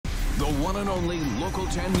The one and only Local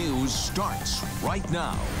 10 News starts right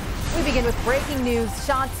now. We begin with breaking news.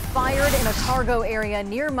 Shots fired in a cargo area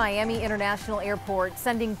near Miami International Airport,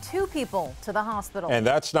 sending 2 people to the hospital. And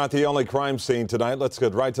that's not the only crime scene tonight. Let's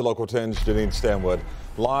get right to Local 10's Janine Stanwood,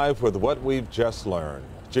 live with what we've just learned.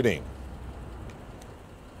 Janine.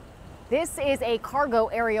 This is a cargo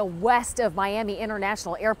area west of Miami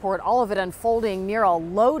International Airport, all of it unfolding near a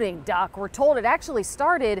loading dock. We're told it actually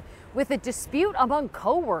started with a dispute among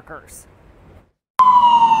co-workers.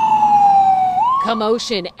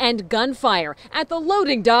 Commotion and gunfire at the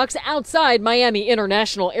loading docks outside Miami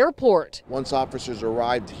International Airport. Once officers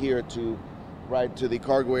arrived here to the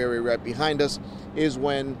cargo area right behind us is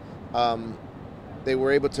when they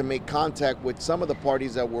were able to make contact with some of the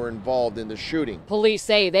parties that were involved in the shooting. Police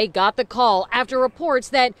say they got the call after reports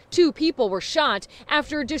that 2 people were shot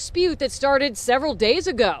after a dispute that started several days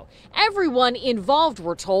ago. Everyone involved,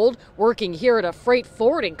 we're told, working here at a freight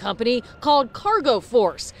forwarding company called Cargo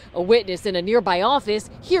Force. A witness in a nearby office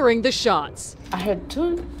hearing the shots. I heard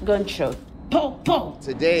 2 gunshots. Pow, pow.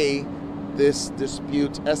 Today, this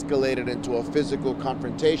dispute escalated into a physical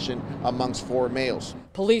confrontation amongst 4 males.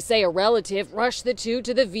 Police say a relative rushed the 2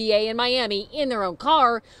 to the VA in Miami in their own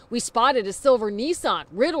car. We spotted a silver Nissan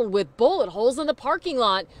riddled with bullet holes in the parking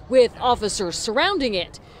lot with officers surrounding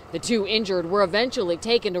it. The 2 injured were eventually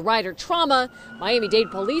taken to Ryder Trauma.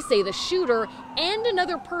 Miami-Dade police say the shooter and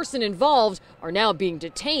another person involved are now being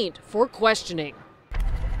detained for questioning.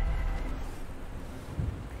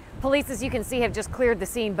 Police, as you can see, have just cleared the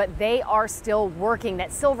scene, but they are still working.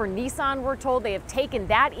 That silver Nissan, we're told, they have taken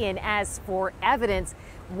that in as for evidence.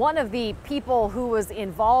 One of the people who was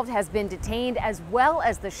involved has been detained, as well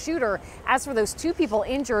as the shooter. As for those 2 people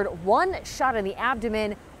injured, 1 shot in the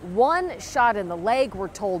abdomen, 1 shot in the leg. We're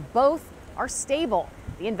told both are stable.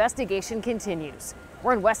 The investigation continues.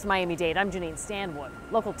 We're in West Miami-Dade. I'm Janine Stanwood,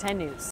 Local 10 News.